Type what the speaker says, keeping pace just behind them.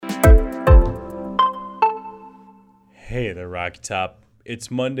Hey there, Rocky Top.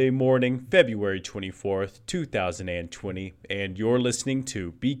 It's Monday morning, February 24th, 2020, and you're listening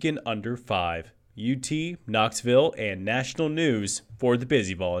to Beacon Under 5, UT, Knoxville, and national news for the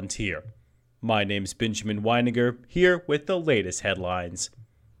busy volunteer. My name's Benjamin Weininger, here with the latest headlines.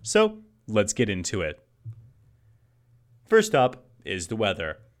 So, let's get into it. First up is the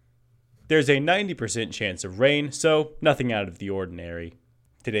weather. There's a 90% chance of rain, so nothing out of the ordinary.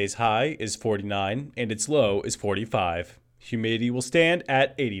 Today's high is 49 and its low is 45. Humidity will stand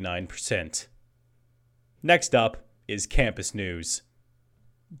at 89%. Next up is campus news.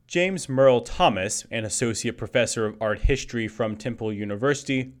 James Merle Thomas, an associate professor of art history from Temple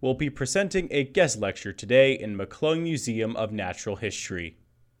University, will be presenting a guest lecture today in McClung Museum of Natural History.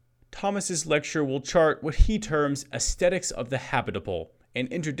 Thomas's lecture will chart what he terms aesthetics of the habitable, an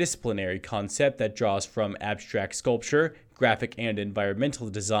interdisciplinary concept that draws from abstract sculpture, graphic and environmental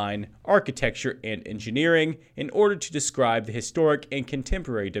design, architecture, and engineering in order to describe the historic and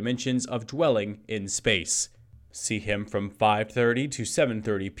contemporary dimensions of dwelling in space. See him from 5:30 to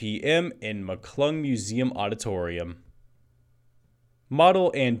 7:30 p.m. in McClung Museum Auditorium.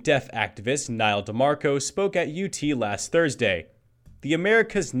 Model and deaf activist Niall DeMarco spoke at UT last Thursday. The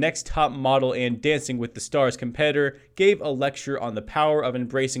America's Next Top Model and Dancing with the Stars competitor gave a lecture on the power of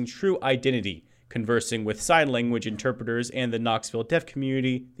embracing true identity, conversing with sign language interpreters and the Knoxville deaf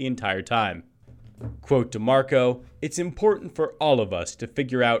community the entire time. Quote DeMarco, "It's important for all of us to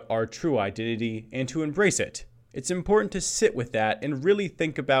figure out our true identity and to embrace it. It's important to sit with that and really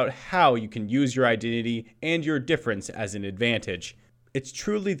think about how you can use your identity and your difference as an advantage. It's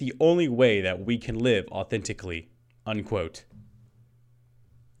truly the only way that we can live authentically." Unquote.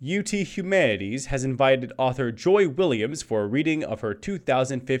 UT Humanities has invited author Joy Williams for a reading of her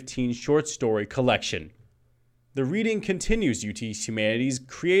 2015 short story collection. The reading continues UT Humanities'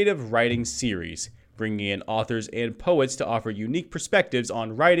 creative writing series, bringing in authors and poets to offer unique perspectives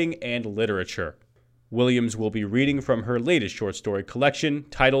on writing and literature. Williams will be reading from her latest short story collection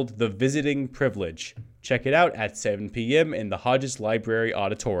titled The Visiting Privilege. Check it out at 7 p.m. in the Hodges Library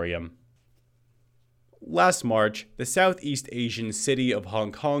Auditorium. Last March, the Southeast Asian city of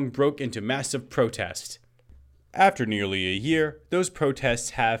Hong Kong broke into massive protest. After nearly a year, those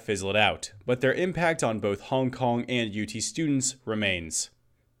protests have fizzled out, but their impact on both Hong Kong and UT students remains.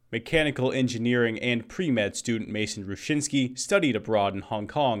 Mechanical engineering and pre-med student Mason Rushinsky studied abroad in Hong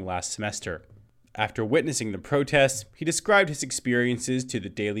Kong last semester. After witnessing the protests, he described his experiences to the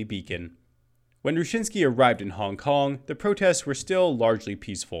Daily Beacon. When Rushinsky arrived in Hong Kong, the protests were still largely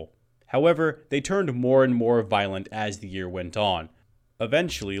peaceful. However, they turned more and more violent as the year went on,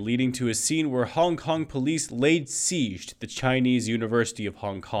 eventually leading to a scene where Hong Kong police laid siege to the Chinese University of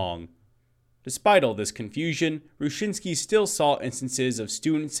Hong Kong. Despite all this confusion, Rushinsky still saw instances of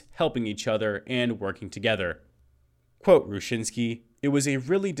students helping each other and working together. Quote Rushinsky, "It was a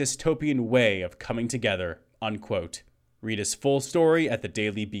really dystopian way of coming together," unquote. Read his full story at the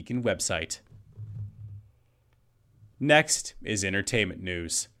Daily Beacon website. Next is entertainment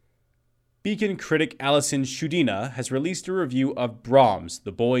news. Beacon critic Alison Shudina has released a review of Brahms'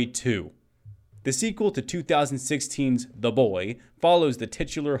 The Boy 2. The sequel to 2016's The Boy follows the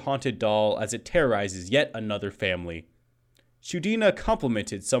titular haunted doll as it terrorizes yet another family. Shudina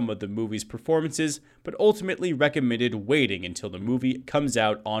complimented some of the movie's performances, but ultimately recommended waiting until the movie comes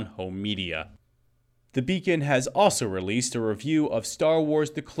out on home media. The Beacon has also released a review of Star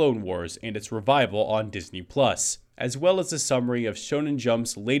Wars The Clone Wars and its revival on Disney+, as well as a summary of Shonen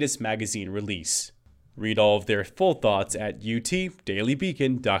Jump's latest magazine release. Read all of their full thoughts at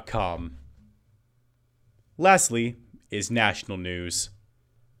utdailybeacon.com. Lastly is national news.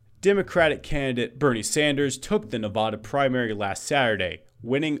 Democratic candidate Bernie Sanders took the Nevada primary last Saturday,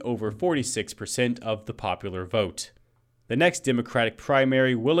 winning over 46% of the popular vote. The next Democratic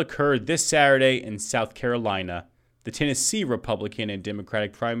primary will occur this Saturday in South Carolina. The Tennessee Republican and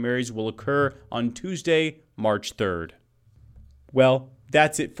Democratic primaries will occur on Tuesday, March 3rd. Well,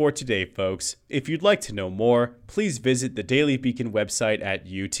 that's it for today, folks. If you'd like to know more, please visit the Daily Beacon website at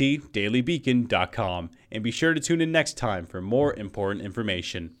utdailybeacon.com and be sure to tune in next time for more important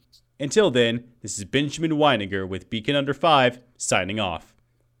information. Until then, this is Benjamin Weininger with Beacon Under 5, signing off.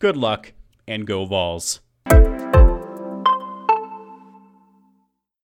 Good luck, and go Vols.